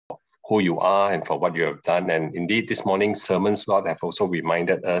who you are and for what you have done. And indeed, this morning's sermons, Lord, have also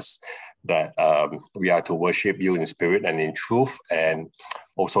reminded us that we are to worship you in spirit and in truth, and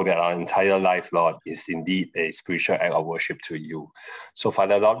also that our entire life, Lord, is indeed a spiritual act of worship to you. So,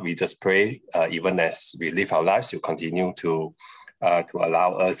 Father, Lord, we just pray, even as we live our lives, you continue to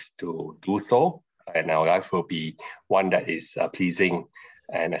allow us to do so, and our life will be one that is pleasing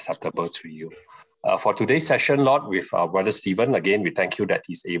and acceptable to you. For today's session, Lord, with our brother Stephen, again, we thank you that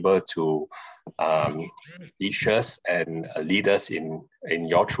he's able to teach us and lead us in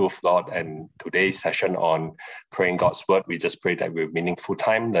your truth, Lord. And today's session on praying God's word, we just pray that we have meaningful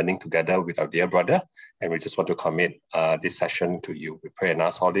time learning together with our dear brother. And we just want to commit this session to you. We pray and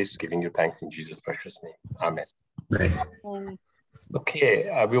ask all this, giving you thanks in Jesus' precious name. Amen. Amen. Okay,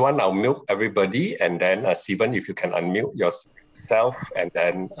 everyone, I'll mute everybody. And then Stephen, if you can unmute yourself, and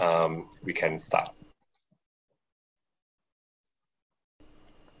then we can start.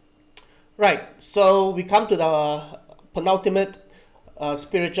 Right, so we come to the penultimate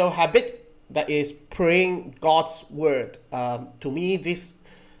spiritual habit, that is praying God's word. To me,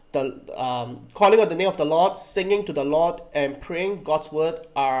 calling on the name of the Lord, singing to the Lord, and praying God's word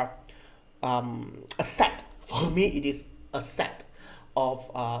are a set. For me, it is a set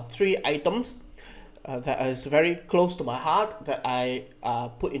of 3 items that is very close to my heart, that I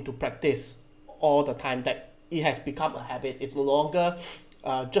put into practice all the time, that it has become a habit. It's no longer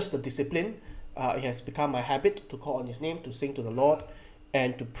just a discipline. It has become my habit to call on his name, to sing to the Lord,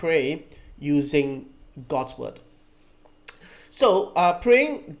 and to pray using God's word. So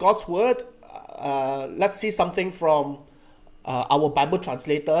praying God's word, let's see something from our Bible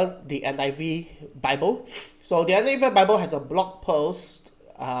translator, the NIV Bible. So the NIV Bible has a blog post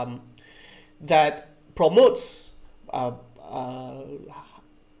that promotes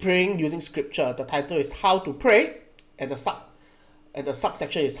praying using scripture. The title is How to Pray, and the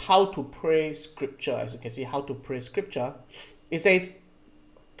subsection is How to Pray Scripture. As you can see, How to Pray Scripture. It says,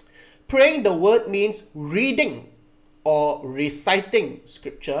 praying the word means reading or reciting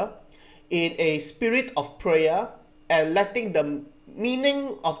scripture in a spirit of prayer and letting the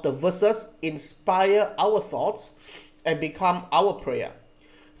meaning of the verses inspire our thoughts and become our prayer.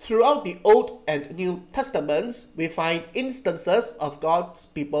 Throughout the Old and New Testaments, we find instances of God's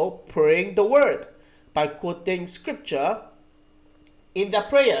people praying the word by quoting scripture in their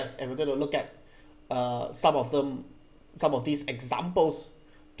prayers, and we're going to look at some of these examples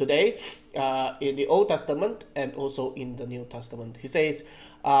today in the Old Testament and also in the New Testament. He says,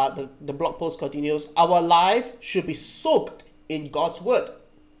 the blog post continues, our life should be soaked in God's word.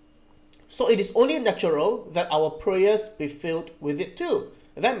 So it is only natural that our prayers be filled with it too.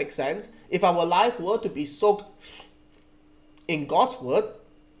 That makes sense. If our life were to be soaked in God's word,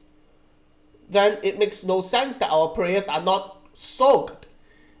 then it makes no sense that our prayers are not soaked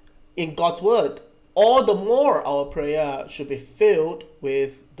in God's word. All the more our prayer should be filled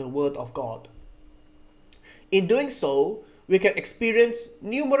with the word of God. In doing so, we can experience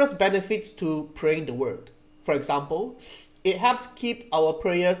numerous benefits to praying the word. For example, it helps keep our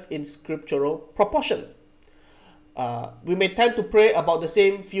prayers in scriptural proportion. We may tend to pray about the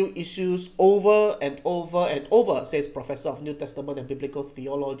same few issues over and over and over, says Professor of New Testament and Biblical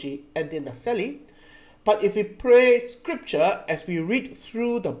Theology Andy Naselli. But if we pray scripture as we read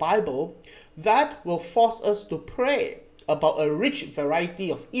through the Bible, that will force us to pray about a rich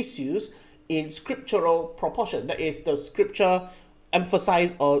variety of issues in scriptural proportion. That is, the scripture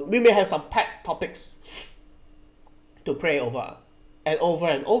emphasize, or we may have some pet topics to pray over and over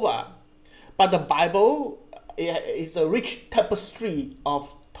and over. But the Bible is a rich tapestry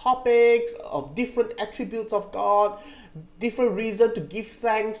of topics, of different attributes of God, different reasons to give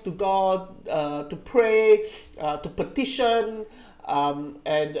thanks to God, to pray, to petition, and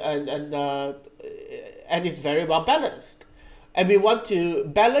it's very well balanced. And we want to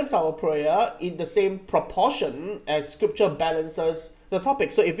balance our prayer in the same proportion as scripture balances the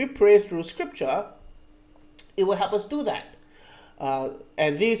topic. So if we pray through scripture, it will help us do that.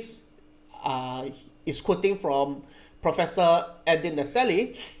 And this is quoting from Professor Andy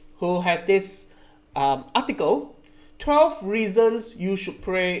Naselli, who has this article, 12 Reasons You Should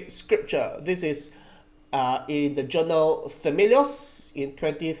Pray Scripture. This is in the journal Themelios in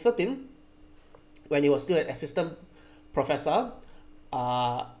 2013, when he was still an assistant professor,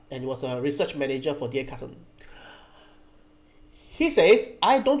 and he was a research manager for D.A. Carson. He says,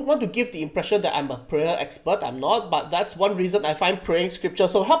 I don't want to give the impression that I'm a prayer expert. I'm not, but that's one reason I find praying scripture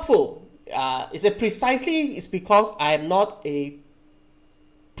so helpful. Is it precisely? It's because I am not a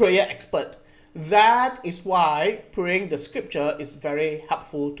prayer expert. That is why praying the scripture is very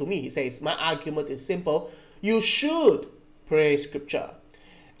helpful to me. He says, my argument is simple. You should pray scripture.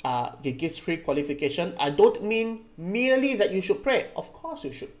 He gives pre-qualification. I don't mean merely that you should pray. Of course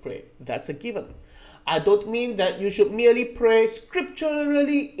you should pray. That's a given. I don't mean that you should merely pray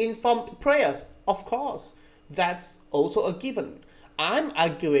scripturally informed prayers. Of course, that's also a given. I'm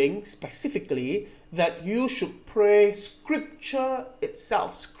arguing specifically that you should pray scripture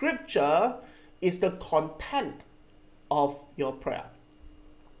itself. Scripture is the content of your prayer.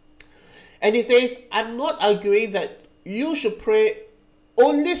 And he says, I'm not arguing that you should pray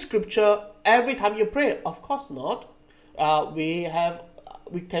only scripture every time you pray. Of course not. We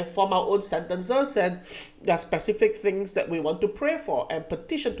can form our own sentences, and there are specific things that we want to pray for and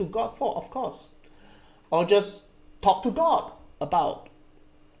petition to God for, of course. Or just talk to God about.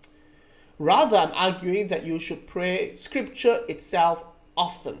 Rather, I'm arguing that you should pray scripture itself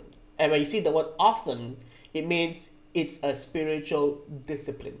often. And when you see the word often, it means it's a spiritual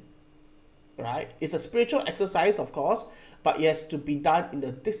discipline. Right? It's a spiritual exercise, of course, but it has to be done in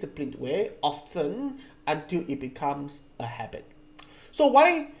a disciplined way, often, until it becomes a habit. So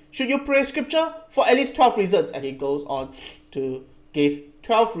why should you pray scripture? For at least 12 reasons. And he goes on to give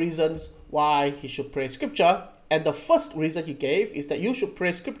 12 reasons why he should pray scripture. And the first reason he gave is that you should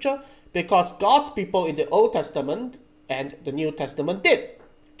pray scripture because God's people in the Old Testament and the New Testament did.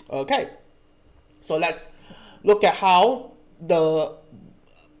 Okay. So let's look at how the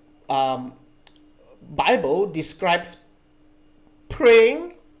Bible describes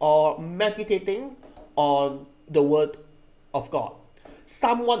praying or meditating on the word of God.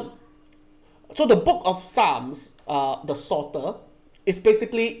 Psalm 1. So the book of Psalms, the Psalter, is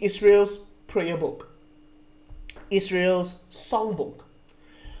basically Israel's prayer book, Israel's songbook.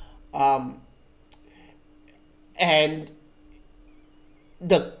 And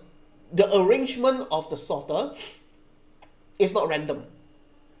the arrangement of the Psalter is not random.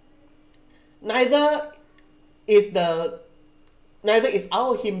 Neither is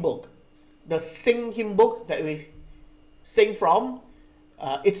our hymn book, the sing hymn book that we sing from.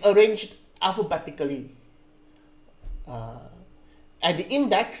 It's arranged alphabetically, and the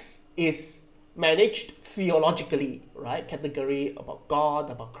index is managed theologically, right? Category about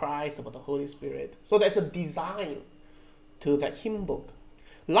God, about Christ, about the Holy Spirit. So there's a design to that hymn book.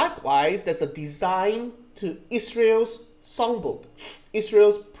 Likewise, there's a design to Israel's songbook,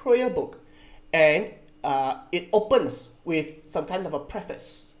 Israel's prayer book. And it opens with some kind of a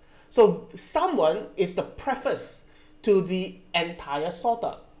preface. So someone is the preface to the entire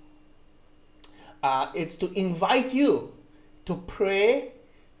Psalter. It's to invite you to pray,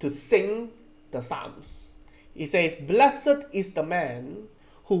 to sing the Psalms. He says, "Blessed is the man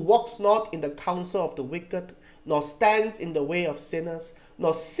who walks not in the counsel of the wicked, nor stands in the way of sinners,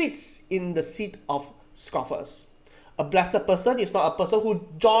 nor sits in the seat of scoffers." A blessed person is not a person who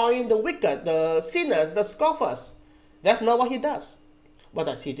joins the wicked, the sinners, the scoffers. That's not what he does. What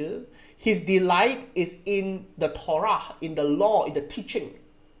does he do? His delight is in the Torah, in the law, in the teaching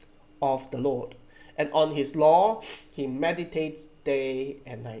of the Lord. And on his law, he meditates day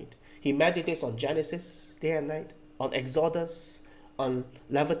and night. He meditates on Genesis day and night, on Exodus, on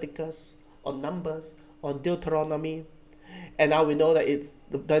Leviticus, on Numbers, on Deuteronomy. And now we know that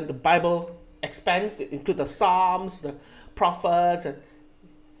the Bible expands. It includes the Psalms, the prophets, and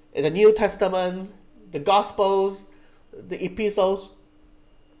the New Testament, the Gospels, the epistles.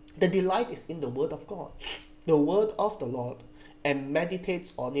 The delight is in the word of God, the word of the Lord, and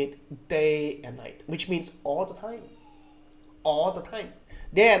meditates on it day and night, which means all the time. All the time.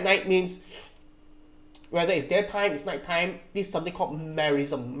 Day and night means whether it's daytime, it's nighttime. This is something called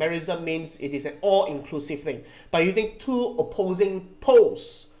merism. Merism means it is an all-inclusive thing. By using two opposing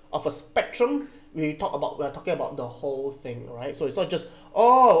poles of a spectrum, we're talking about the whole thing, right? So it's not just,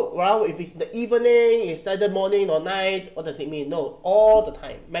 oh, well, if it's the evening, it's either morning or night. What does it mean? No, all the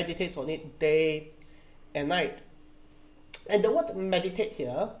time. Meditates on it day and night. And the word meditate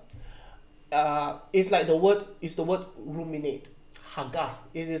here is the word ruminate, haga.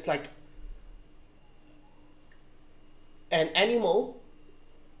 It is like an animal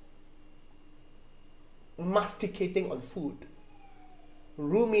masticating on food,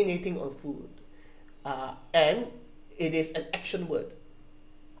 ruminating on food, and it is an action word.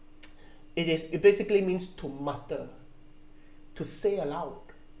 It basically means to mutter, to say aloud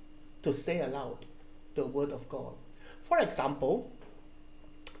the word of God. For example,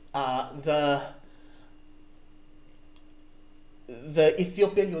 the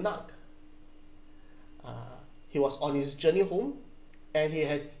Ethiopian eunuch, he was on his journey home, and he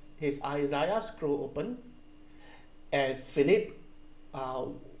has his Isaiah scroll open, and Philip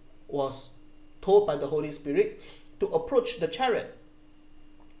was told by the Holy Spirit to approach the chariot,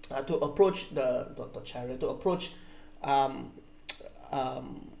 to approach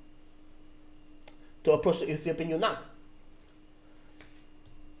to approach the Ethiopian eunuch.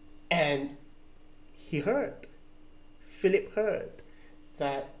 And Philip heard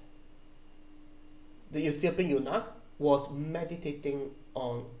that the Ethiopian eunuch was meditating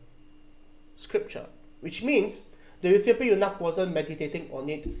on scripture, which means the Ethiopian eunuch wasn't meditating on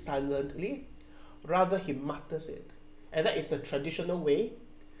it silently, rather he mutters it. And that is the traditional way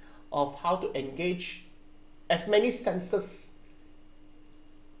of how to engage as many senses,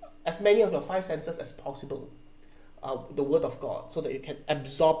 as many of your five senses as possible, the word of God, so that you can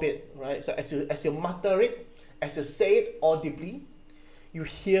absorb it, right? So as you mutter it, as you say it audibly, you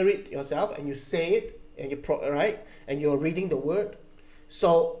hear it yourself and you say it, and and you're reading the word.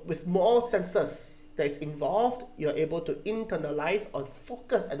 So with more senses that is involved, you're able to internalize or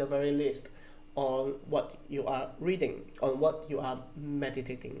focus at the very least on what you are reading, on what you are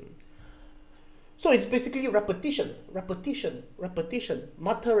meditating. So it's basically repetition,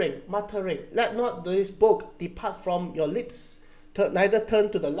 muttering. Let not this book depart from your lips. Neither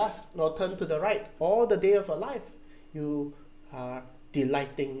turn to the left nor turn to the right. All the day of your life, you are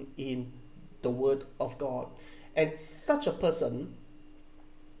delighting in the word of God. And such a person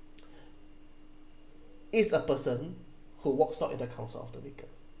is a person who walks not in the counsel of the wicked.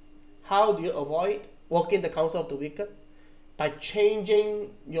 How do you avoid walking in the counsel of the wicked? By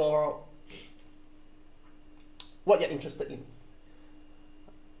changing what you're interested in.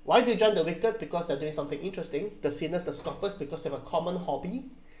 Why do you join the wicked? Because they're doing something interesting. The sinners, the scoffers, because they have a common hobby.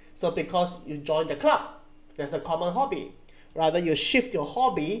 So because you join the club, there's a common hobby. Rather, you shift your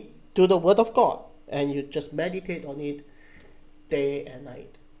hobby to the word of God and you just meditate on it day and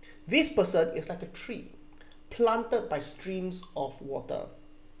night. This person is like a tree planted by streams of water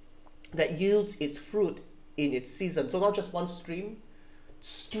that yields its fruit in its season. So not just one stream,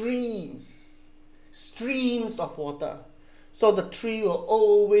 streams of water. So the tree will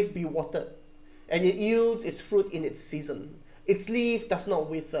always be watered and it yields its fruit in its season. Its leaf does not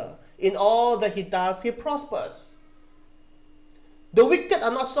wither. In all that he does, he prospers. The wicked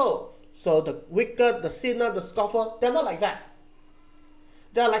are not so. So the wicked, the sinner, the scoffer, they're not like that.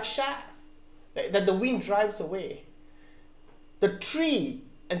 They're like chaff that the wind drives away. The tree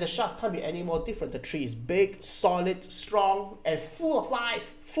and the shaft can't be any more different. The tree is big, solid, strong, and full of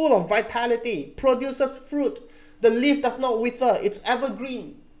life, full of vitality, produces fruit. The leaf does not wither, it's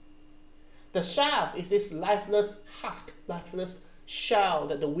evergreen. The shaft is this lifeless husk, lifeless shell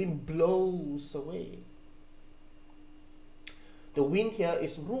that the wind blows away. The wind here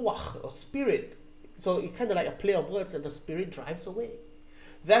is ruach, or spirit. So it's kind of like a play of words that the spirit drives away.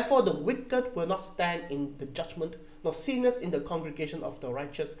 Therefore, the wicked will not stand in the judgment, nor sinners in the congregation of the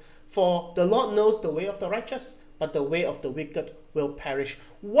righteous. For the Lord knows the way of the righteous, but the way of the wicked will perish.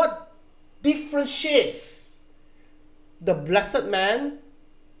 What differentiates the blessed man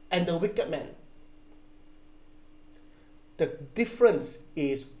and the wicked man? The difference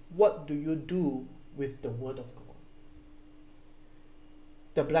is, what do you do with the word of God?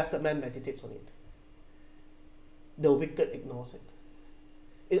 The blessed man meditates on it. The wicked ignores it.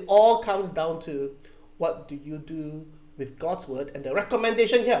 It all comes down to, what do you do with God's word? And the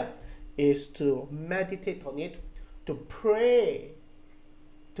recommendation here is to meditate on it, to pray,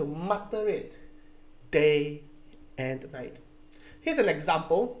 to mutter it day and night. Here's an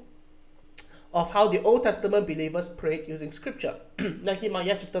example of how the Old Testament believers prayed using scripture.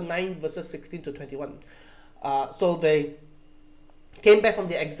 Nehemiah chapter 9 verses 16 to 21. So they came back from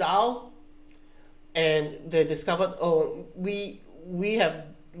the exile and they discovered, we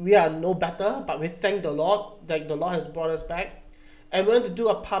are no better, but we thank the Lord that the Lord has brought us back, and we want to do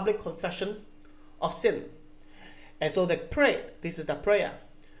a public confession of sin. And so they prayed. This is the prayer.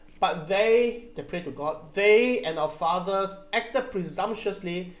 But they prayed to God. They and our fathers acted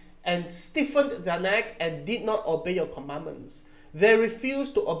presumptuously and stiffened their neck and did not obey your commandments. They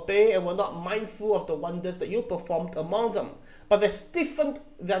refused to obey and were not mindful of the wonders that you performed among them. But they stiffened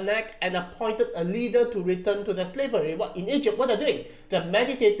their neck and appointed a leader to return to their slavery. In Egypt, what they're doing? They're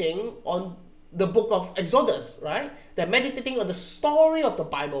meditating on the book of Exodus, right? They're meditating on the story of the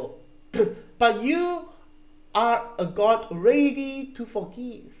Bible. But you are a God ready to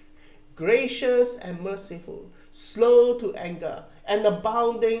forgive, gracious and merciful, slow to anger, and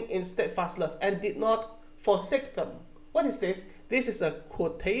abounding in steadfast love, and did not forsake them. What is this? This is a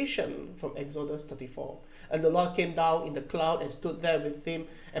quotation from Exodus 34. And the Lord came down in the cloud and stood there with him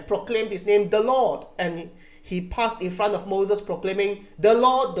and proclaimed his name, the Lord. And he passed in front of Moses proclaiming, the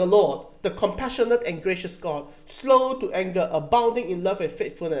Lord, the compassionate and gracious God, slow to anger, abounding in love and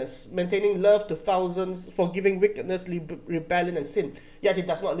faithfulness, maintaining love to thousands, forgiving wickedness, rebellion and sin. Yet he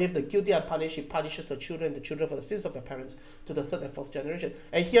does not leave the guilty unpunished. He punishes the children for the sins of their parents to the third and fourth generation.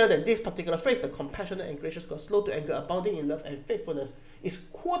 And here then this particular phrase, the compassionate and gracious God, slow to anger, abounding in love and faithfulness, is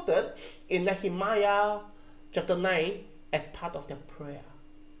quoted in Nehemiah chapter 9 as part of their prayer.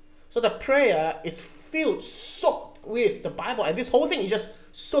 So the prayer is filled, soaked with the Bible. And this whole thing is just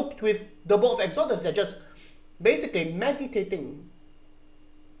soaked with the book of Exodus. They're just basically meditating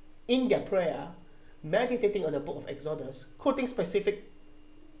in their prayer, meditating on the book of Exodus, quoting specific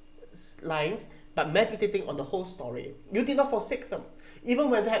lines, but meditating on the whole story. You did not forsake them. Even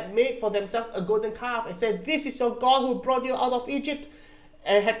when they had made for themselves a golden calf and said, this is your God who brought you out of Egypt,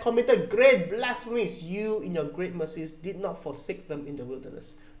 and had committed great blasphemies, you in your great mercies did not forsake them in the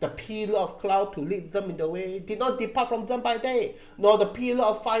wilderness. The pillar of cloud to lead them in the way did not depart from them by day, nor the pillar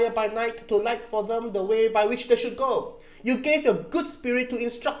of fire by night to light for them the way by which they should go. You gave your good spirit to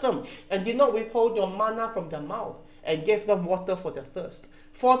instruct them, and did not withhold your manna from their mouth, and gave them water for their thirst.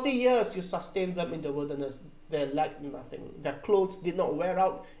 40 years you sustained them in the wilderness. They lacked nothing. Their clothes did not wear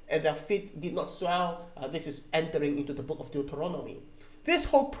out, and their feet did not swell. This is entering into the book of Deuteronomy. This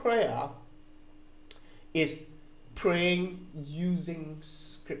whole prayer is praying using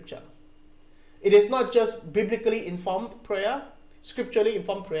scripture. It is not just biblically informed prayer, scripturally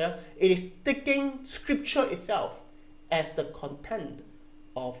informed prayer. It is taking scripture itself as the content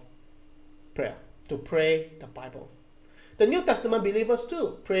of prayer, to pray the Bible. The New Testament believers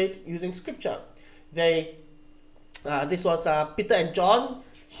too prayed using scripture. This was Peter and John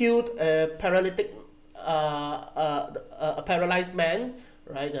healed a paralytic, a paralyzed man,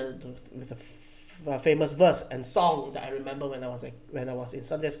 right? With a famous verse and song that I remember when I was in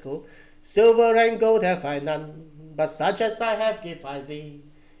Sunday school. Silver and gold have I none, but such as I have give I thee.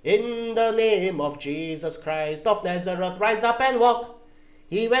 In the name of Jesus Christ of Nazareth, rise up and walk.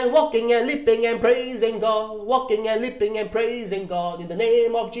 He went walking and leaping and praising God, walking and leaping and praising God. In the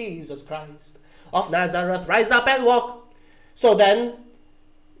name of Jesus Christ of Nazareth, rise up and walk. So then,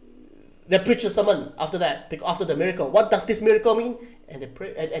 they preached a sermon after that, after the miracle. What does this miracle mean? And they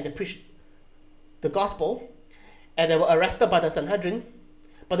pray, and they preached the gospel, and they were arrested by the Sanhedrin.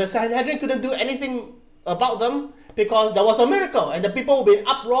 But the Sanhedrin couldn't do anything about them because there was a miracle, and the people would be in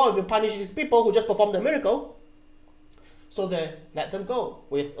uproar if you punish these people who just performed the miracle. So they let them go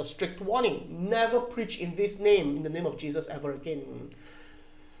with a strict warning: never preach in this name, in the name of Jesus, ever again.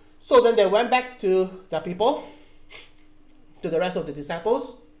 So then they went back to the people, to the rest of the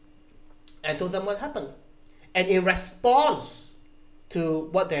disciples, and told them what happened. And in response to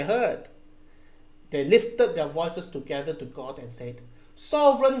what they heard, they lifted their voices together to God and said,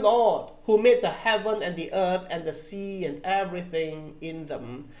 Sovereign Lord, who made the heaven and the earth and the sea and everything in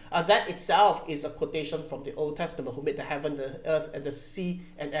them. That itself is a quotation from the Old Testament, who made the heaven, the earth, and the sea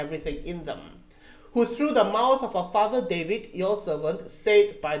and everything in them. Who through the mouth of our father David, your servant,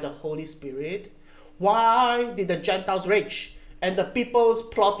 said by the Holy Spirit, why did the Gentiles rage and the peoples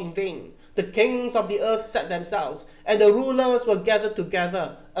plot in vain? The kings of the earth set themselves, and the rulers were gathered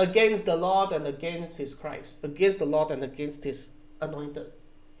together against the Lord and against his Christ, against the Lord and against his anointed.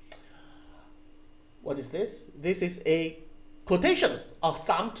 What is this? This is a quotation of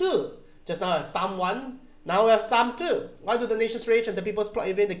Psalm 2. Just now I have Psalm 1, now we have Psalm 2. Why do the nations rage and the peoples plot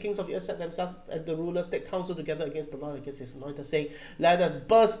in vain? The kings of the earth set themselves, and the rulers take counsel together against the Lord, against his anointed, saying, let us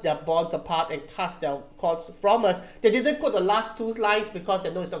burst their bonds apart and cast their cords from us. They didn't quote the last two lines because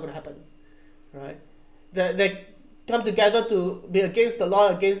they know it's not going to happen. Right? They come together to be against the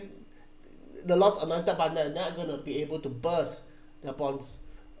Lord, against the Lord's anointed, but they're not going to be able to burst their bonds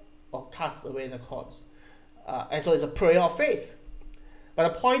or cast away the cords. And so it's a prayer of faith.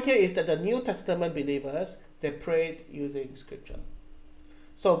 But the point here is that the New Testament believers, they prayed using scripture.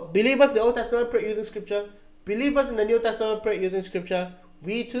 So believers in the Old Testament prayed using scripture. Believers in the New Testament prayed using scripture.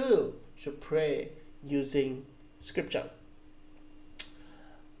 We too should pray using scripture.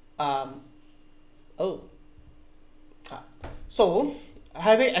 So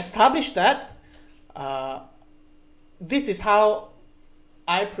having established that, this is how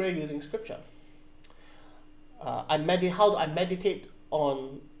I pray using scripture. How do I meditate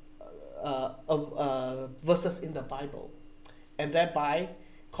on verses in the Bible, and thereby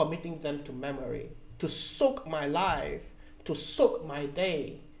committing them to memory, to soak my life, to soak my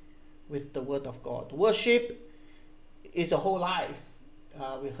day with the Word of God. Worship is a whole life,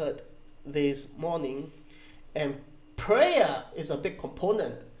 we heard this morning, and prayer is a big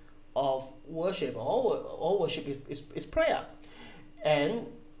component of worship. All worship is prayer. And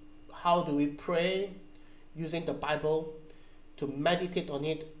how do we pray? using the Bible, to meditate on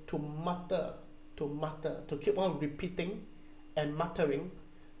it, to mutter, to keep on repeating and muttering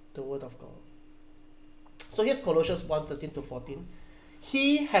the word of God. So here's Colossians 1:13-14.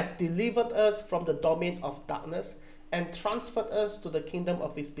 He has delivered us from the domain of darkness and transferred us to the kingdom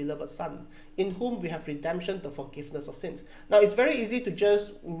of his beloved Son, in whom we have redemption, the forgiveness of sins. Now, it's very easy to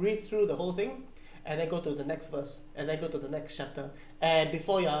just read through the whole thing and then go to the next verse and then go to the next chapter. And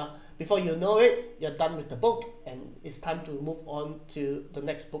before you know it, you're done with the book and it's time to move on to the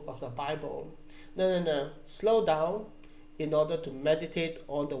next book of the Bible. No. Slow down in order to meditate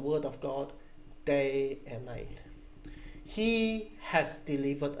on the word of God day and night. He has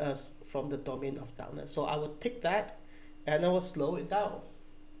delivered us from the domain of darkness. So I will take that and I will slow it down.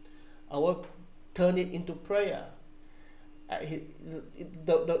 I will turn it into prayer.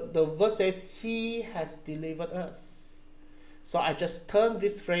 The verse says, He has delivered us. So I just turn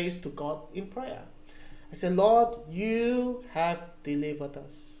this phrase to God in prayer. I say, Lord, you have delivered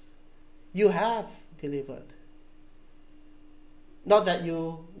us. You have delivered. Not that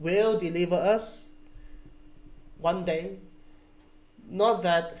you will deliver us one day. Not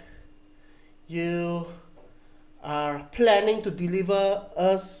that you are planning to deliver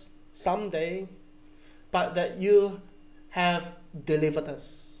us someday, but that you have delivered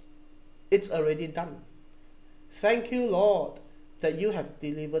us. It's already done. Thank you, Lord, that you have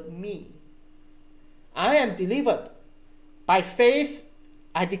delivered me. I am delivered. By faith,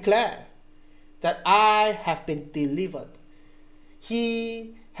 I declare that I have been delivered.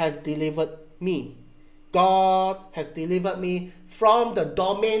 He has delivered me. God has delivered me from the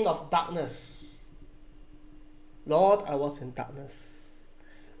domain of darkness. Lord, I was in darkness.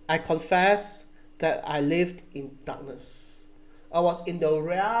 I confess that I lived in darkness. I was in the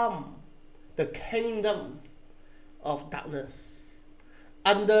realm, the kingdom of darkness,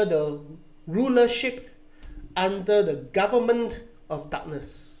 under the rulership, under the government of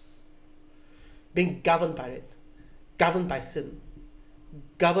darkness, being governed by it, governed by sin,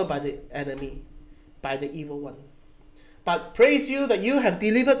 governed by the enemy, by the evil one. But praise you that you have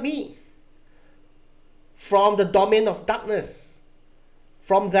delivered me from the domain of darkness,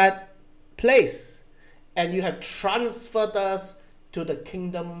 from that place, and you have transferred us to the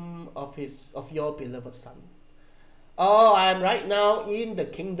kingdom of your beloved Son. Oh, I am right now in the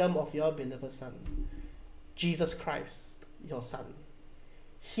kingdom of your beloved Son, Jesus Christ, your Son.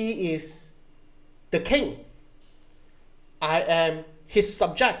 He is the King. I am his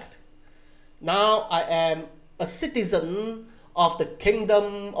subject. Now I am a citizen of the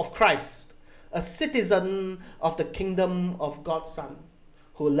kingdom of Christ, a citizen of the kingdom of God's Son,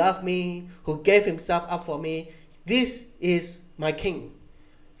 who loved me, who gave himself up for me. This is my King.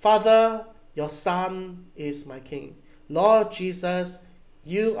 Father, your Son is my King. Lord Jesus,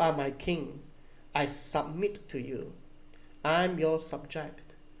 you are my King. I submit to you. I'm your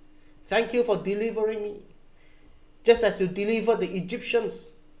subject. Thank you for delivering me. Just as you delivered the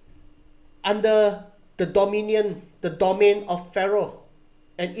Egyptians under the domain of Pharaoh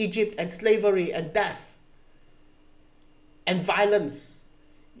and Egypt and slavery and death and violence.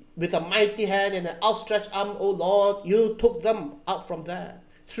 With a mighty hand and an outstretched arm, O Lord, you took them out from there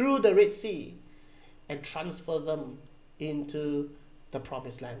through the Red Sea and transferred them into the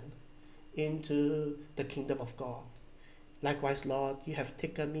promised land, into the kingdom of God. Likewise, Lord, you have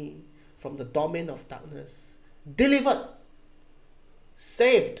taken me from the domain of darkness, delivered,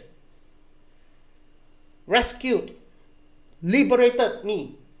 saved, rescued, liberated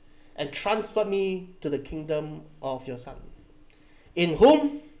me, and transferred me to the kingdom of your Son, in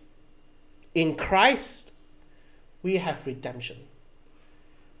whom, in Christ, we have redemption.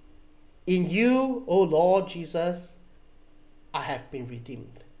 In you, O Lord Jesus, I have been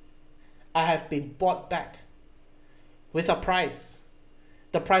redeemed. I have been bought back with a price,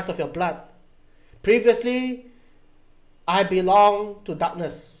 the price of your blood. Previously, I belonged to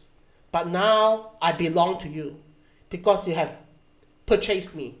darkness, but now I belong to you because you have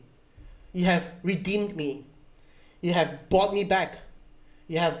purchased me. You have redeemed me. You have bought me back.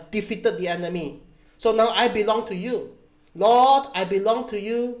 You have defeated the enemy. So now I belong to you. Lord, I belong to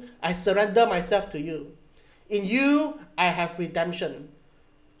you. I surrender myself to you. In you, I have redemption.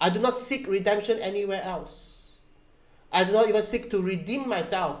 I do not seek redemption anywhere else. I do not even seek to redeem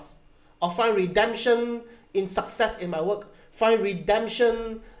myself or find redemption in success in my work. Find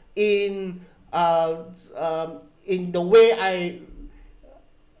redemption in the way I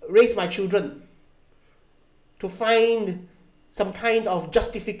raise my children. To find some kind of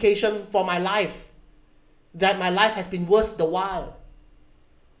justification for my life, that my life has been worth the while,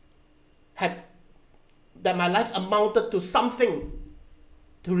 that my life amounted to something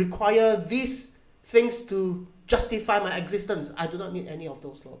to require this things to justify my existence. I do not need any of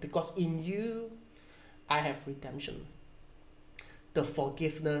those, Lord, because in you I have redemption, the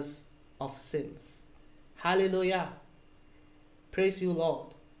forgiveness of sins. Hallelujah. Praise you,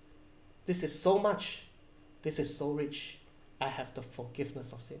 Lord. This is so much. This is so rich. I have the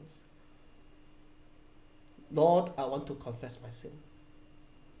forgiveness of sins. Lord, I want to confess my sin.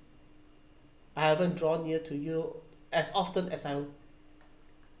 I haven't drawn near to you as often as I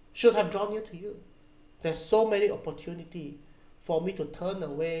should have drawn near to you. There's so many opportunities for me to turn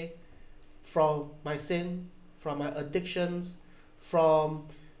away from my sin, from my addictions, from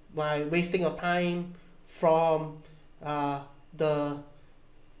my wasting of time, from the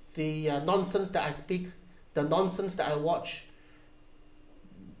nonsense that I speak, the nonsense that I watch.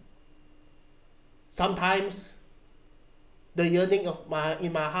 Sometimes the yearning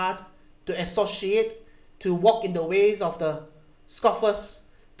in my heart to associate, to walk in the ways of the scoffers,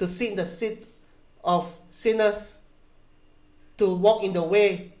 to sit in the seat of sinners, to walk in the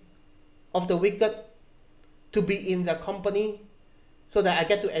way of the wicked, to be in their company, so that I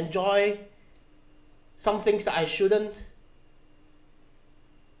get to enjoy some things that I shouldn't.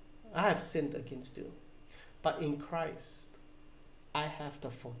 I have sinned against you. But in Christ, I have the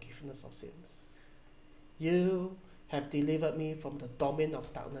forgiveness of sins. You have delivered me from the domain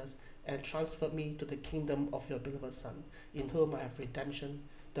of darkness and transferred me to the kingdom of your beloved Son, in whom I have redemption,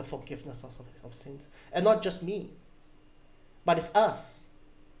 the forgiveness of sins. And not just me, but it's us,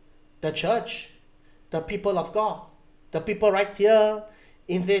 the church, the people of God, the people right here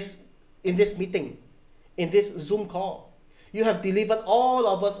in this meeting, in this Zoom call. You have delivered all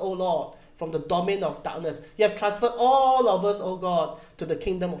of us, O Lord, from the domain of darkness. You have transferred all of us, O God, to the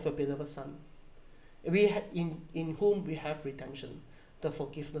kingdom of your beloved Son, in whom we have redemption, the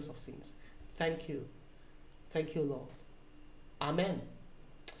forgiveness of sins. Thank you. Thank you, Lord. Amen.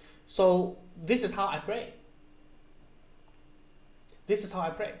 So this is how I pray. This is how I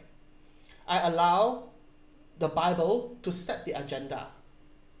pray. I allow the Bible to set the agenda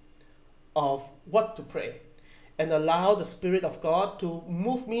of what to pray, and allow the Spirit of God to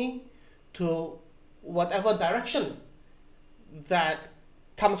move me to whatever direction that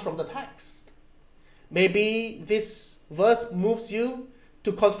comes from the text. Maybe this verse moves you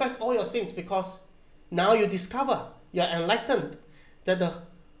to confess all your sins, because now you discover, you're enlightened, that the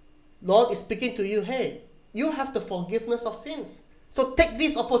Lord is speaking to you. Hey, you have the forgiveness of sins. So take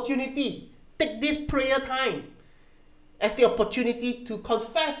this opportunity, take this prayer time as the opportunity to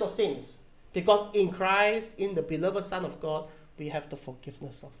confess your sins, because in Christ, in the beloved Son of God, we have the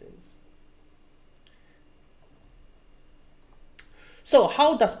forgiveness of sins. So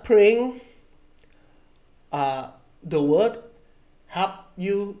how does praying the word help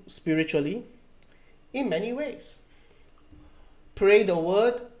you spiritually? In many ways. Praying the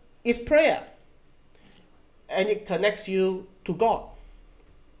word is prayer, and it connects you to God.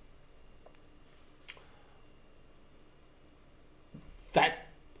 That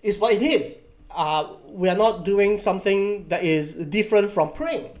is what it is. We are not doing something that is different from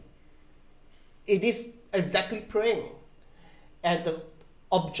praying. It is exactly praying. And the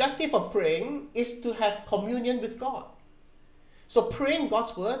objective of praying is to have communion with God. So praying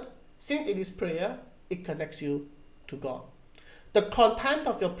God's word, since it is prayer, it connects you to God. The content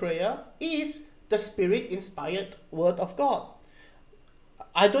of your prayer is the Spirit-inspired word of God.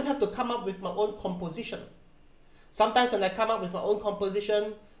 I don't have to come up with my own composition. Sometimes when I come up with my own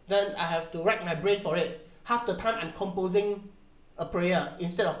composition, then I have to rack my brain for it. Half the time I'm composing a prayer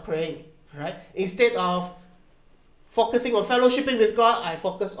instead of praying, right? Instead of focusing on fellowshipping with God, I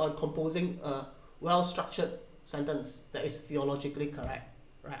focus on composing a well-structured sentence that is theologically correct,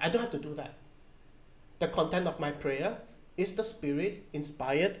 right? I don't have to do that. The content of my prayer is the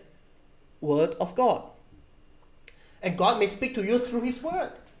Spirit-inspired word of God. And God may speak to you through His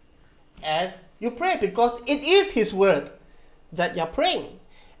word as you pray, because it is His word that you're praying.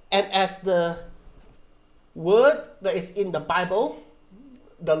 And as the word that is in the Bible,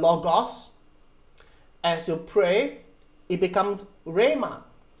 the Logos, as you pray, it becomes Rhema.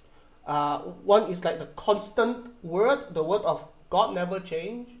 One is like the constant word, the word of God never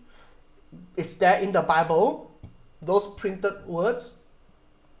changes. It's there in the Bible, those printed words,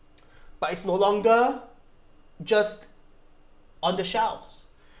 but it's no longer just on the shelves.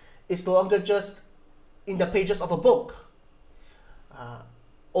 It's no longer just in the pages of a book.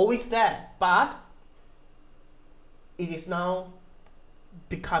 Always there, but it is now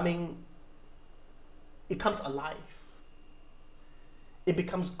becoming, it comes alive. It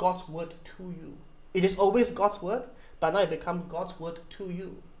becomes God's word to you. It is always God's word, but now it becomes God's word to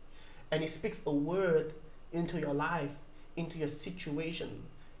you. And it speaks a word into your life, into your situation,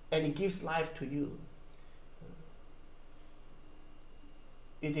 and it gives life to you.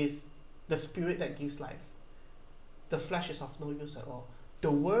 It is the Spirit that gives life. The flesh is of no use at all.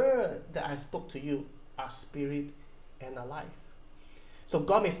 The word that I spoke to you are spirit and alive. So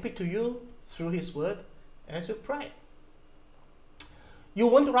God may speak to you through His word as you pray. You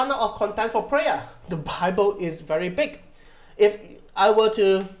won't run out of content for prayer. The Bible is very big. If you were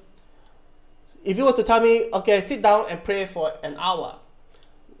to tell me, okay, sit down and pray for an hour,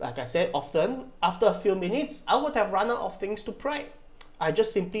 like I said often, after a few minutes, I would have run out of things to pray. I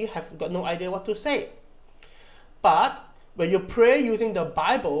just simply have got no idea what to say. But when you pray using the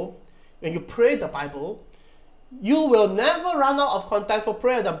Bible, when you pray the Bible, you will never run out of content for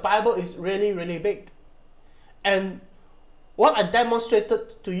prayer. The Bible is really, really big. And what I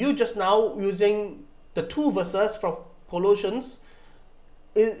demonstrated to you just now using the 2 verses from Colossians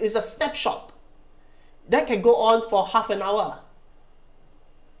is a snapshot. That can go on for half an hour.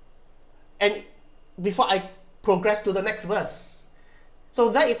 And before I progress to the next verse. So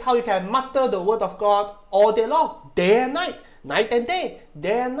that is how you can mutter the word of God all day long, day and night and day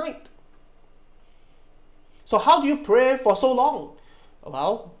and night. So how do you pray for so long?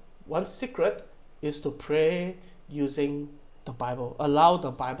 Well, one secret is to pray using the Bible. Allow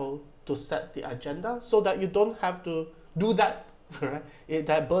the Bible to set the agenda so that you don't have to do that. Right?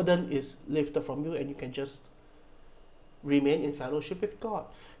 That burden is lifted from you and you can just remain in fellowship with God.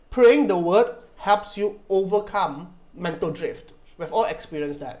 Praying the word helps you overcome mental drift. We've all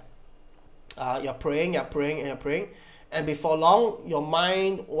experienced that. You're praying, and before long, your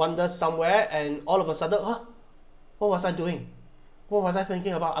mind wanders somewhere, and all of a sudden, what was I doing? What was I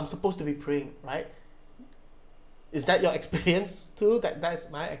thinking about? I'm supposed to be praying, right? Is that your experience too? That's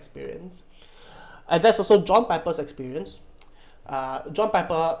my experience. And that's also John Piper's experience. John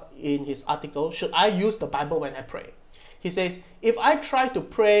Piper, in his article, Should I Use the Bible When I Pray? He says, if I try to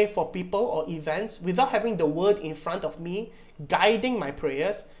pray for people or events without having the word in front of me, guiding my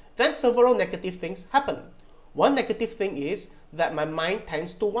prayers, then several negative things happen. One negative thing is that my mind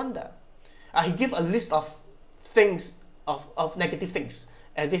tends to wander. He gives a list of things, of negative things,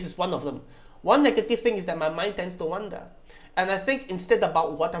 and this is one of them. One negative thing is that my mind tends to wander. And I think instead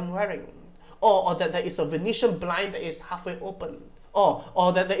about what I'm wearing, or that there is a Venetian blind that is halfway open,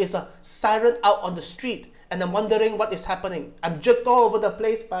 or that there is a siren out on the street, and I'm wondering what is happening. I'm jerked all over the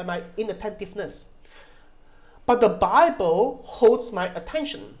place by my inattentiveness. But the Bible holds my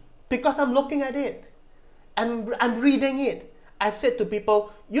attention because I'm looking at it. I'm reading it. I've said to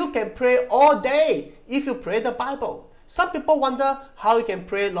people, you can pray all day if you pray the Bible. Some people wonder how you can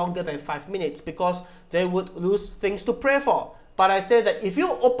pray longer than 5 minutes because they would lose things to pray for. But I say that if you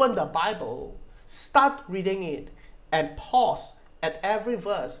open the Bible, start reading it, and pause at every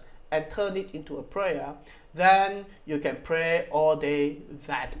verse and turn it into a prayer, then you can pray all day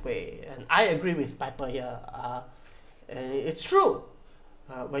that way. And I agree with Piper here. And it's true.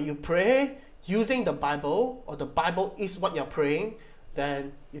 When you pray using the Bible, or the Bible is what you're praying,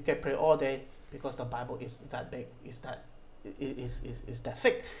 then you can pray all day because the Bible is that big, is that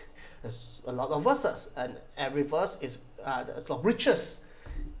thick. There's a lot of verses, and every verse is there's a lot of riches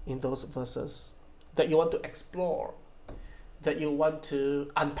in those verses that you want to explore, that you want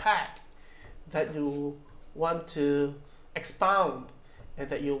to unpack, that you want to expound, and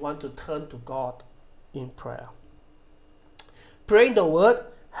that you want to turn to God in prayer. Praying the word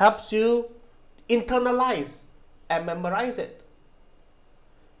helps you internalize and memorize it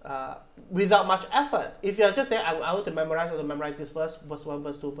without much effort. If you're just saying, I want to memorize this verse 1,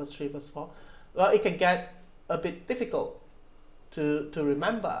 verse 2, verse 3, verse 4, well, it can get a bit difficult to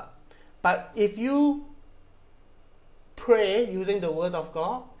remember. But if you pray using the word of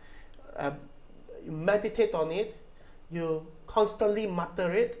God, you meditate on it, you constantly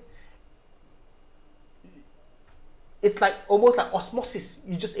mutter it, it's like almost like osmosis.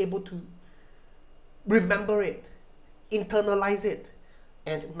 You're just able to remember it, internalize it,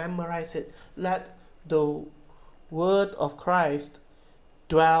 and memorize it. Let the word of Christ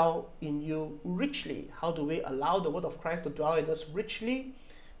dwell in you richly. How do we allow the word of Christ to dwell in us richly?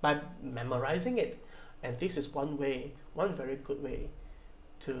 By memorizing it. And this is one way, one very good way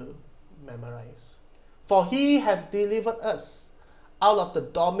to memorize. For he has delivered us out of the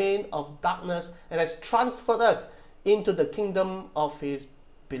domain of darkness and has transferred us into the kingdom of his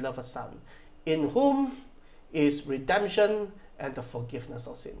beloved Son, in whom is redemption and the forgiveness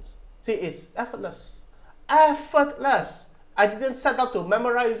of sins. See, it's effortless. Effortless. I didn't set out to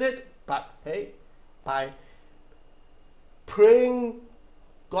memorize it, but hey, by praying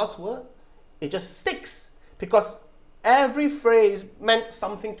God's word, it just sticks, because every phrase meant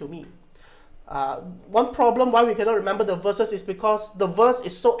something to me. One problem why we cannot remember the verses is because the verse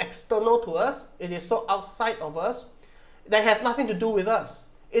is so external to us. It is so outside of us. That has nothing to do with us.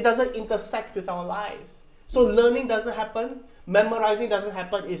 It doesn't intersect with our lives. So learning doesn't happen. Memorizing doesn't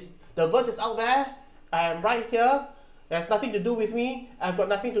happen. The verse is out there. I am right here. It has nothing to do with me. I've got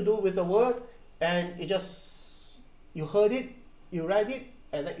nothing to do with the word. And you heard it, you read it,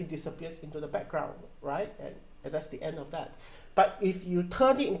 and then it disappears into the background, right? And that's the end of that. But if you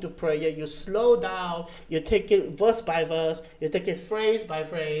turn it into prayer, you slow down, you take it verse by verse, you take it phrase by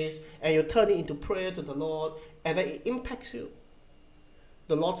phrase, and you turn it into prayer to the Lord, and then it impacts you.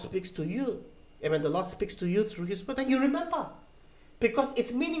 The Lord speaks to you. And when the Lord speaks to you through His word, then you remember. Because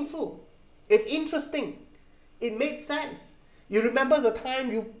it's meaningful. It's interesting. It made sense. You remember the time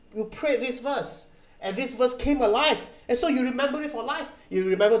you prayed this verse, and this verse came alive. And so you remember it for life. You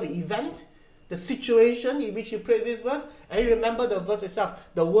remember the event, the situation in which you prayed this verse, and you remember the verse itself.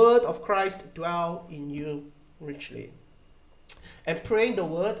 The word of Christ dwell in you richly. And praying the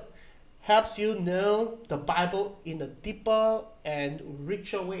word helps you know the Bible in a deeper and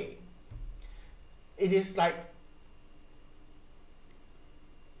richer way. It is like,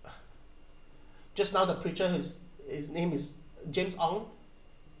 just now the preacher, his name is James Ong.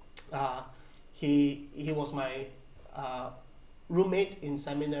 He was my roommate in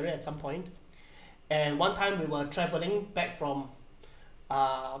seminary at some point. And one time we were traveling back from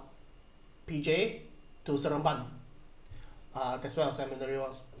PJ to Seremban. That's where our seminary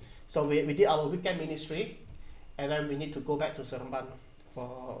was. So we did our weekend ministry, and then we need to go back to Seremban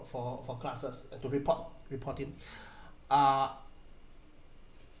for classes and to report in.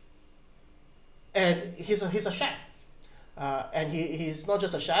 And he's a chef. And he's not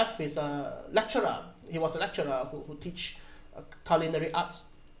just a chef, he's a lecturer. He was a lecturer who teach culinary arts.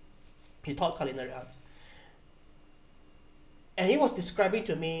 He taught culinary arts. And he was describing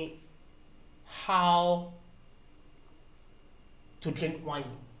to me how to drink wine,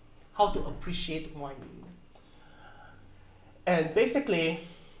 how to appreciate wine. And basically,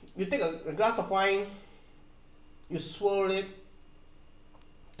 you take a glass of wine, you swirl it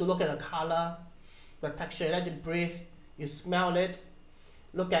to look at the color, the texture, let it breathe, you smell it,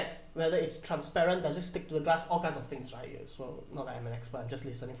 look at whether it's transparent, does it stick to the glass, all kinds of things, right? So not that I'm an expert, I'm just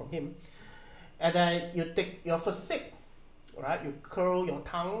listening from him. And then you take your first sip, right? You curl your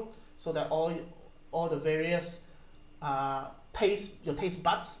tongue so that all the various your taste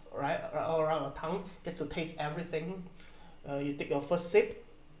buds, right, all around your tongue, get to taste everything. You take your first sip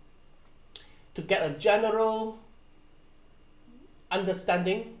to get a general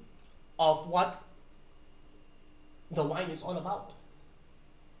understanding of what the wine is all about.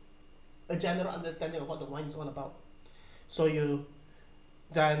 A general understanding of what the wine is all about. So you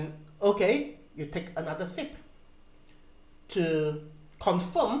then, you take another sip to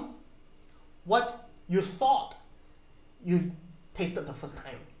confirm what you thought you tasted the first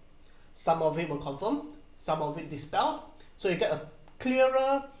time. Some of it will confirm, some of it dispelled. So you get a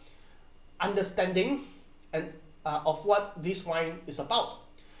clearer understanding of what this wine is about.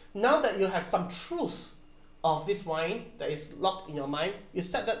 Now that you have some truth of this wine that is locked in your mind, you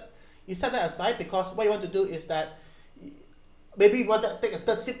set that aside, because what you want to do is that maybe you want to take a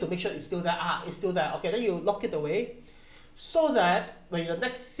third sip to make sure it's still there. It's still there. Okay, then you lock it away, so that when the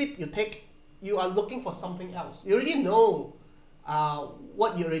next sip you take, you are looking for something else. You already know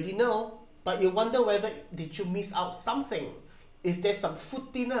what you already know, but you wonder whether did you miss out something. Is there some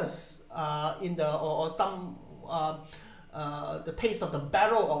fruitiness in the or some the taste of the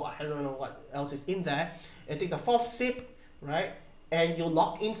barrel, or I don't know what else is in there. And take the fourth sip, right, and you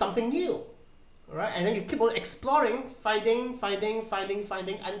lock in something new, right, and then you keep on exploring, finding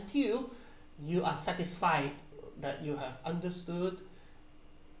until you are satisfied that you have understood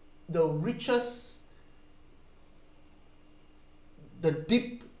the riches, the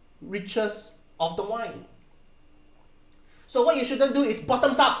deep riches of the wine. So what you shouldn't do is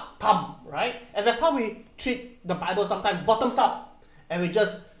bottoms up, right? And that's how we treat the Bible sometimes, bottoms up. And we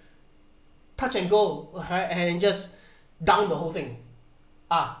just touch and go, right? And just down the whole thing.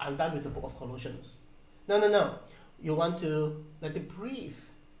 I'm done with the book of Colossians. No. You want to let it breathe.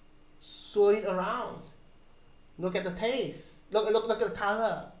 Swirl it around. Look at the taste. Look at the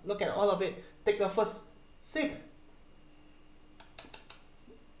color. Look at all of it. Take the first sip.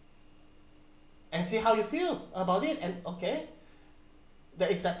 And see how you feel about it. And okay, there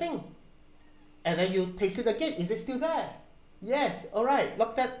is that thing. And then you taste it again. Is it still there? Yes. All right.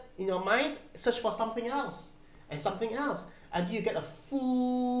 Lock that in your mind. Search for something else and something else until you get a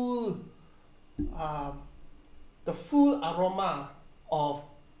full, the full aroma of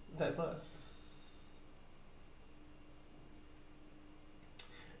that verse.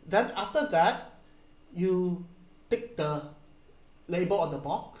 Then after that, you take the label on the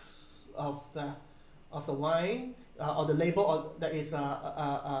box of the wine, or the label that is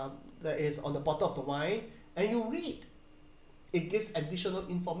on the bottle of the wine, and you read. It gives additional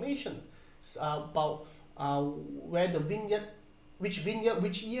information about where the vineyard, which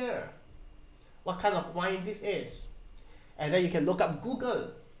year, what kind of wine this is, and then you can look up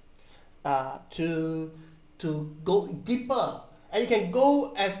Google to go deeper, and you can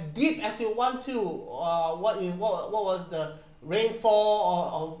go as deep as you want to. What was the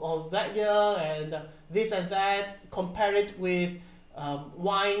rainfall of that year, and this and that. Compare it with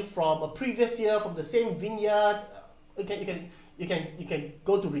wine from a previous year from the same vineyard. You can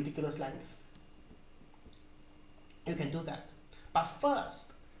go to ridiculous length. You can do that, but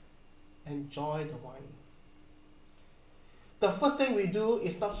first, enjoy the wine. The first thing we do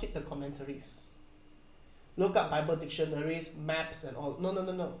is not hit the commentaries. Look up Bible dictionaries, maps, and all.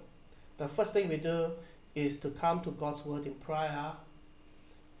 No. The first thing we do is to come to God's word in prayer,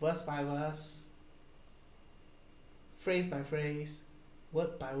 verse by verse, phrase by phrase,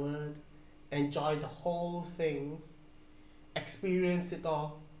 word by word, enjoy the whole thing, experience it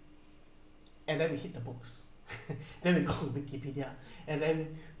all, and then we hit the books. Then we go to Wikipedia, and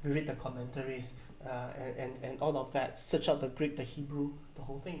then we read the commentaries, and all of that. Search out the Greek, the Hebrew, the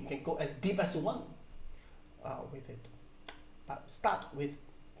whole thing. You can go as deep as you want with it. But start with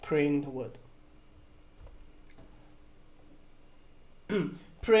praying the word.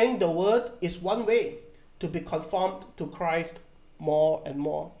 Praying the word is one way to be conformed to Christ more and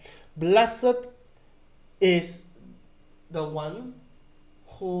more. Blessed is the one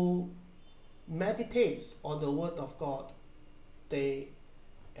who meditates on the word of God day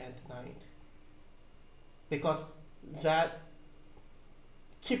and night, because that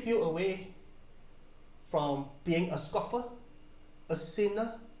keep you away from being a scoffer, a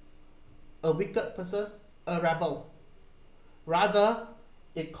sinner, a wicked person, a rebel. Rather,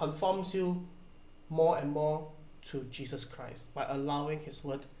 it conforms you more and more to Jesus Christ by allowing his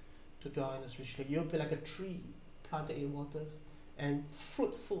word to dwell in us richly. You'll be like a tree planted in waters and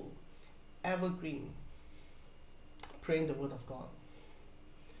fruitful, evergreen. Praying the word of God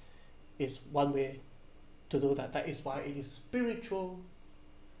is one way to do that. That is why it is spiritual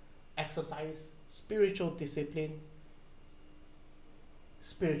exercise, spiritual discipline,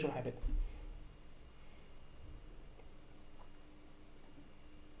 spiritual habit.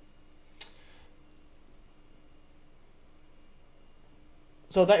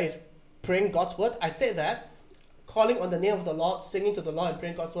 So that is praying God's word. I said that calling on the name of the Lord, singing to the Lord, and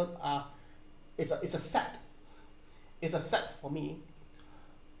praying God's word is a set. It's a set for me.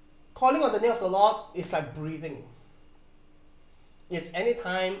 Calling on the name of the Lord is like breathing. It's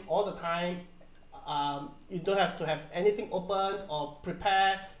anytime, all the time. You don't have to have anything open or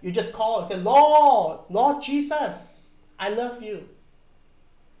prepare. You just call and say, Lord Jesus, I love you.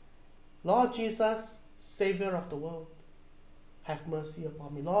 Lord Jesus, Savior of the world, have mercy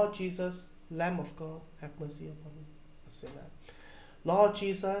upon me. Lord Jesus, Lamb of God, have mercy upon me, a sinner. Lord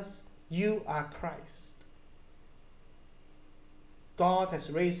Jesus, you are Christ. God has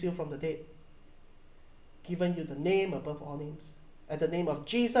raised you from the dead, given you the name above all names. At the name of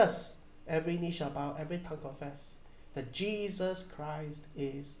Jesus, every knee shall bow, every tongue confess that Jesus Christ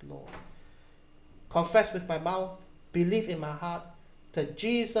is Lord. Confess with my mouth, believe in my heart that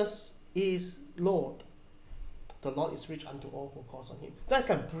Jesus is Lord. The Lord is rich unto all who calls on him. That's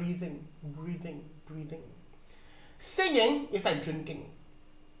like breathing. Singing is like drinking.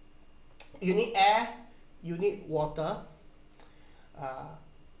 You need air, you need water.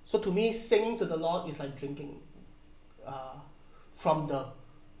 So to me, singing to the Lord is like drinking from the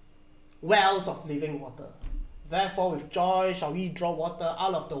wells of living water. Therefore with joy shall we draw water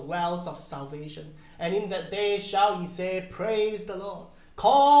out of the wells of salvation. And in that day shall we say, praise the Lord.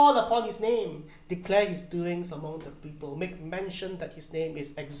 Call upon his name. Declare his doings among the people. Make mention that his name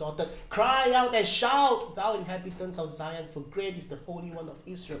is exalted. Cry out and shout, thou inhabitants of Zion, for great is the Holy One of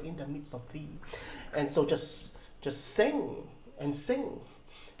Israel in the midst of thee. And so just sing and sing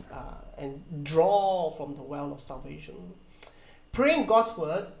and draw from the well of salvation. Praying God's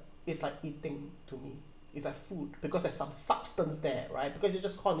word is like eating to me. It's like food because there's some substance there, right? Because you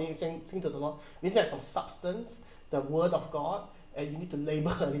just call name, sing to the Lord. We need to have some substance, the word of God, and you need to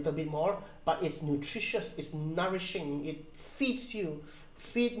labor a little bit more, but it's nutritious, it's nourishing, it feeds you.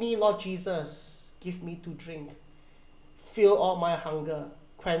 Feed me, Lord Jesus, give me to drink. Fill all my hunger,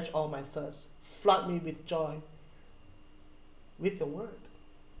 quench all my thirst, flood me with joy with your word.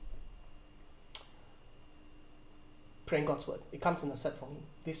 Praying God's word, it comes in a set for me.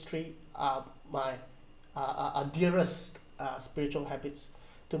 These three are my dearest spiritual habits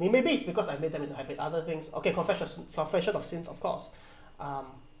to me. Maybe it's because I made them into habit. Other things, okay, confession of sins, of course.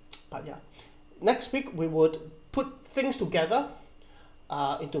 But yeah, next week we would put things together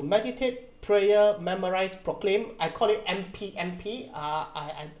into meditate, prayer, memorize, proclaim. I call it MPMP.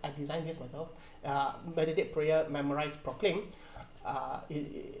 I designed this myself. Meditate, prayer, memorize, proclaim.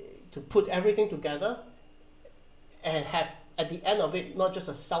 To put everything together and have at the end of it not just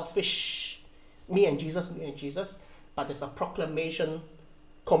a selfish me and Jesus, but there's a proclamation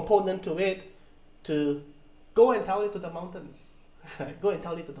component to it, to go and tell it to the mountains, right? Go and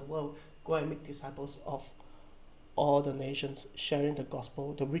tell it to the world, go and make disciples of all the nations, sharing the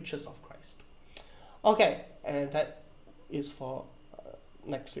gospel, the riches of Christ. Okay, and that is for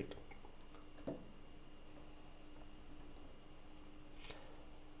next week.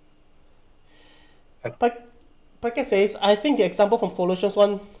 Packet says, I think the example from Colossians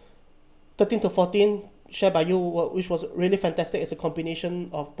 1:13-14 shared by you, which was really fantastic, is a combination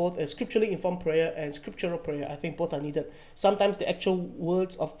of both a scripturally informed prayer and scriptural prayer. I think both are needed. Sometimes the actual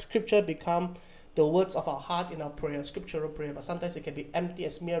words of scripture become the words of our heart in our prayer, scriptural prayer, but sometimes it can be empty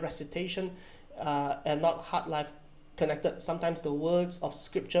as mere recitation and not heart life connected. Sometimes the words of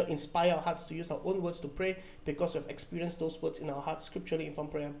scripture inspire our hearts to use our own words to pray because we've experienced those words in our hearts, scripturally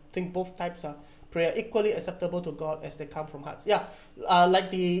informed prayer. I think both types are prayer equally acceptable to God as they come from hearts. Yeah, like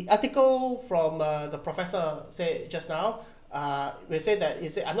the article from the professor said just now, we say that,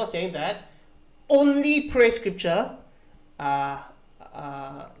 I'm not saying that only pray scripture and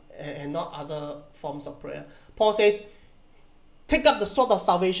not other forms of prayer. Paul says, take up the sword of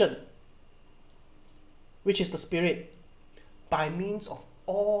salvation, which is the Spirit, by means of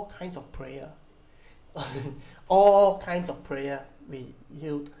all kinds of prayer. All kinds of prayer, we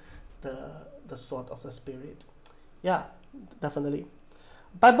yield the sword of the Spirit. Yeah, definitely.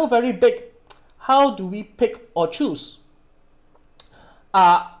 Bible very big. How do we pick or choose?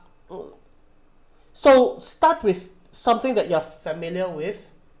 So start with something that you're familiar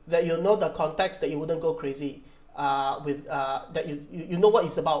with, that you know the context, that you wouldn't go crazy with, that you know what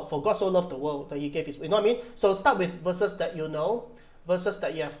it's about. For God so loved the world that He gave His, you know what I mean? So start with verses that you know, verses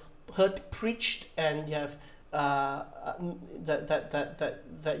that you have heard preached, and you have that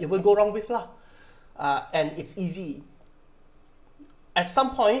you won't go wrong with lah. And it's easy. At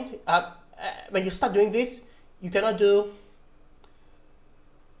some point, when you start doing this, it'll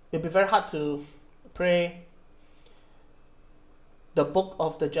be very hard to pray the book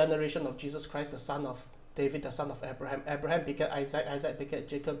of the generation of Jesus Christ, the son of David, the son of Abraham. Abraham begat Isaac, Isaac begat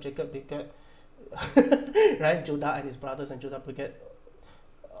Jacob, Jacob begat right, Judah and his brothers, and Judah begat.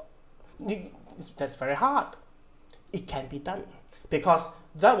 That's very hard. It can be done, because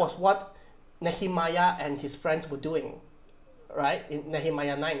that was what Nehemiah and his friends were doing, right? In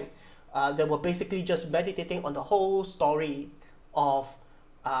Nehemiah 9, they were basically just meditating on the whole story of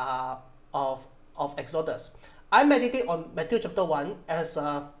Exodus. I meditate on Matthew chapter 1 as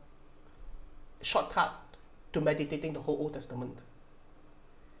a shortcut to meditating the whole Old Testament,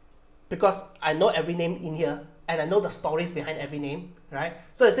 because I know every name in here and I know the stories behind every name, right?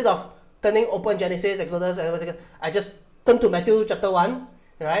 So instead of turning open Genesis, Exodus, and everything, I just turn to Matthew chapter 1,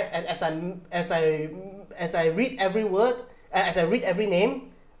 right? And as I read every word, as I read every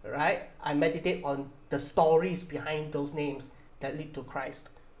name, right, I meditate on the stories behind those names that lead to Christ.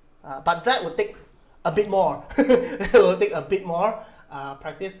 But that would take a bit more. It will take a bit more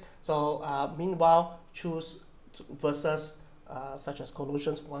practice. So meanwhile, choose verses such as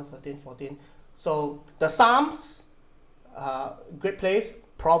Colossians 1:13-14. So the Psalms, great place.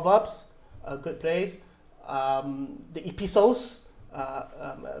 Proverbs, a good place. The epistles,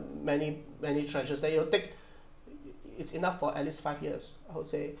 many treasures. That you'll take. It's enough for at least 5 years, I would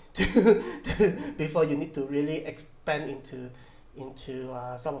say, before you need to really expand into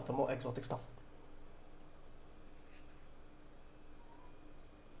some of the more exotic stuff.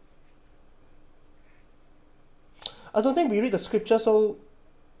 I don't think we read the scripture so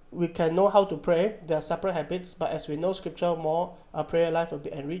we can know how to pray. There are separate habits, but as we know scripture more, our prayer life will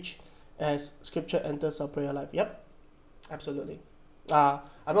be enriched as scripture enters our prayer life. Yep, absolutely. I'm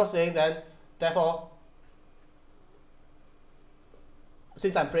not saying that, therefore,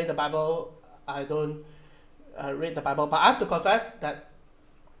 since I'm praying the Bible, I don't read the Bible. But I have to confess that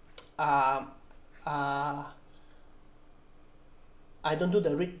I don't do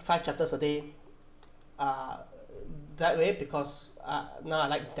the read 5 chapters a day that way, because now I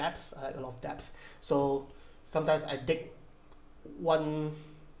like depth. I like a lot of depth. So sometimes I dig one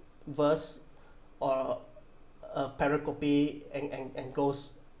verse or a pericope and goes.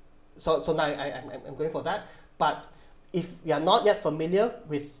 So now I'm going for that. But if you are not yet familiar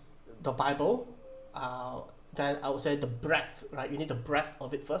with the Bible, then I would say the breadth, right? You need the breadth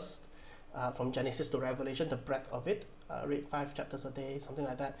of it first, from Genesis to Revelation, the breadth of it. Read 5 chapters a day, something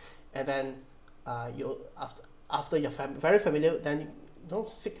like that, and then you after you're very familiar, then you don't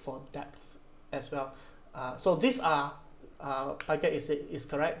seek for depth as well. So these are, Paika is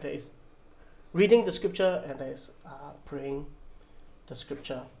correct. There is reading the scripture and there is praying the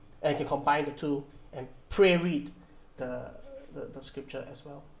scripture, and you can combine the two and read the scripture as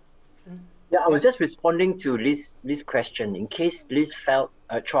well. Yeah, I was just responding to Liz's question in case Liz felt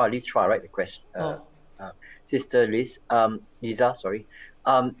Liz Chua, right? The question, Sister Liz, Lisa, sorry.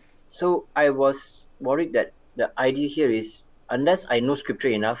 So I was worried that the idea here is unless I know scripture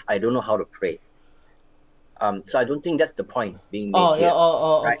enough, I don't know how to pray. So I don't think that's the point being made here.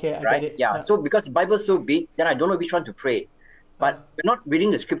 Right? Okay, I get it. Yeah. So because the Bible is so big, then I don't know which one to pray. But we're not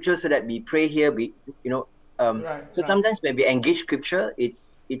reading the scripture so that we pray here. Sometimes when we engage scripture,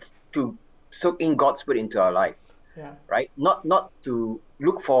 it's to soak in God's word into our lives. Yeah. Right. Not to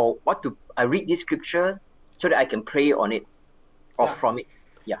look for I read this scripture so that I can pray on it or from it.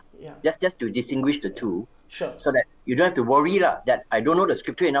 Yeah. Just to distinguish the two. Sure. So that you don't have to worry that I don't know the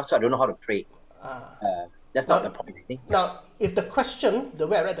scripture enough, so I don't know how to pray. That's not the point, I think. Now, if the question, the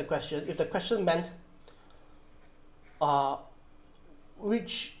way I read the question, if the question meant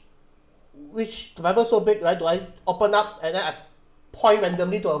which the Bible is so big, right? Do I open up and then I point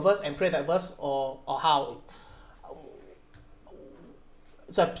randomly to a verse and pray that verse, or how?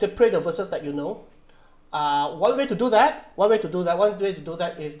 So pray the verses that you know. One way to do that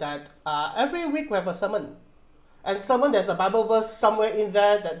is that every week we have a sermon. And sermon, there's a Bible verse somewhere in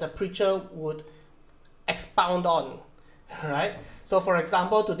there that the preacher would expound on, right? So for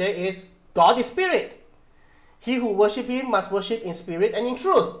example, today is God is spirit. He who worship him must worship in spirit and in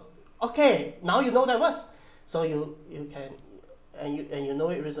truth. Okay, now you know that verse. So you can, and you know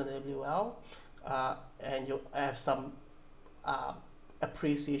it reasonably well, and you have some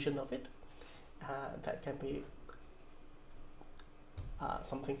appreciation of it. That can be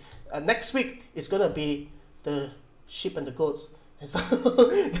something. Next week is going to be the sheep and the goats. And so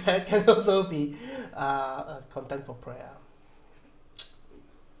that can also be content for prayer.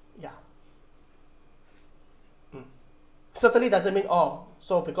 Yeah. Certainly doesn't mean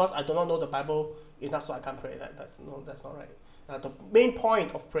so because I do not know the Bible enough, so I can't pray. That's not right. The main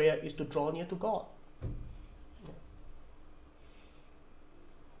point of prayer is to draw near to God. Yeah.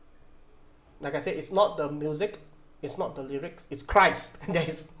 Like I said, it's not the music, it's not the lyrics, it's Christ. That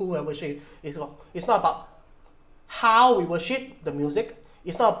is who we worship. It's not about how we worship the music.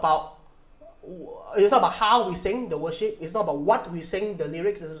 It's not about how we sing the worship. It's not about what we sing the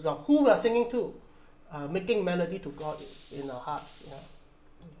lyrics. It's about who we are singing to, making melody to God in our hearts. Yeah.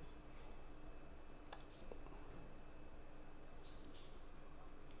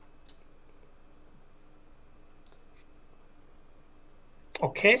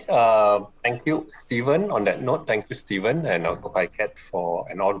 Okay, thank you, Stephen. On that note, thank you, Stephen, and also Paikat for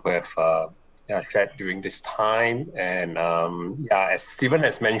and all who have shared during this time. And as Stephen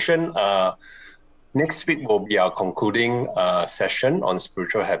has mentioned, next week will be our concluding session on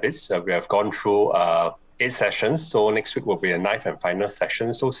spiritual habits. We have gone through 8 sessions, so next week will be a 9th and final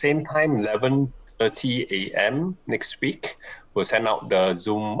session. So same time, 11:30 a.m. next week. We'll send out the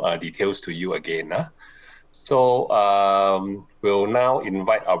Zoom details to you again. So we'll now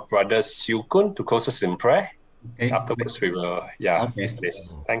invite our brother Siu Kun to close us in prayer. Okay. Afterwards, we will,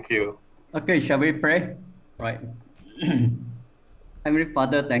 please. Thank you. Okay, shall we pray? Right. Heavenly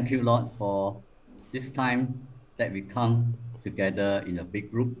Father, thank you, Lord, for this time that we come together in a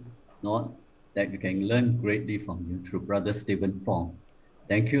big group, Lord, that we can learn greatly from you through Brother Stephen Fong.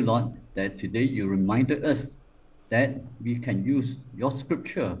 Thank you, Lord, that today you reminded us that we can use your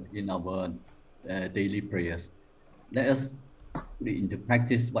scripture in our daily prayers. Let us put it into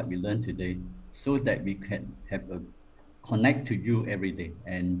practice what we learned today so that we can have a connect to you every day.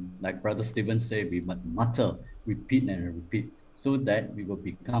 And like Brother Stephen said, we must mutter, repeat and repeat so that we will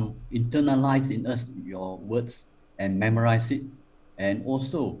become internalized in us your words and memorize it and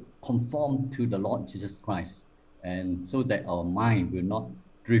also conform to the Lord Jesus Christ. And so that our mind will not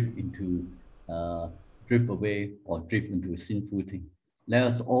drift away or drift into a sinful thing. Let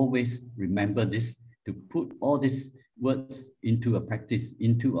us always remember this, to put all these words into a practice,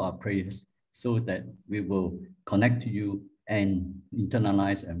 into our prayers, so that we will connect to you and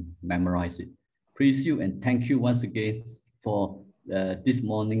internalize and memorize it. Praise you and thank you once again for this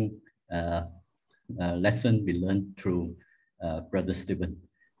morning lesson we learned through Brother Stephen.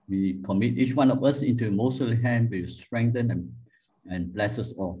 We commit each one of us into most holy hand. We strengthen and bless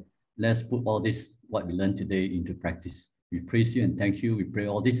us all. Let's put all this, what we learned today, into practice. We praise you and thank you. We pray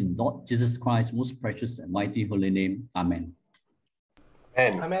all this in Lord Jesus Christ's most precious and mighty holy name. Amen.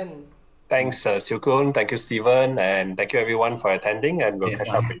 Amen. Thanks, Silkun. Thank you, Stephen. And thank you, everyone, for attending. And we'll catch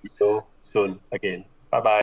up with you soon again. Bye-bye.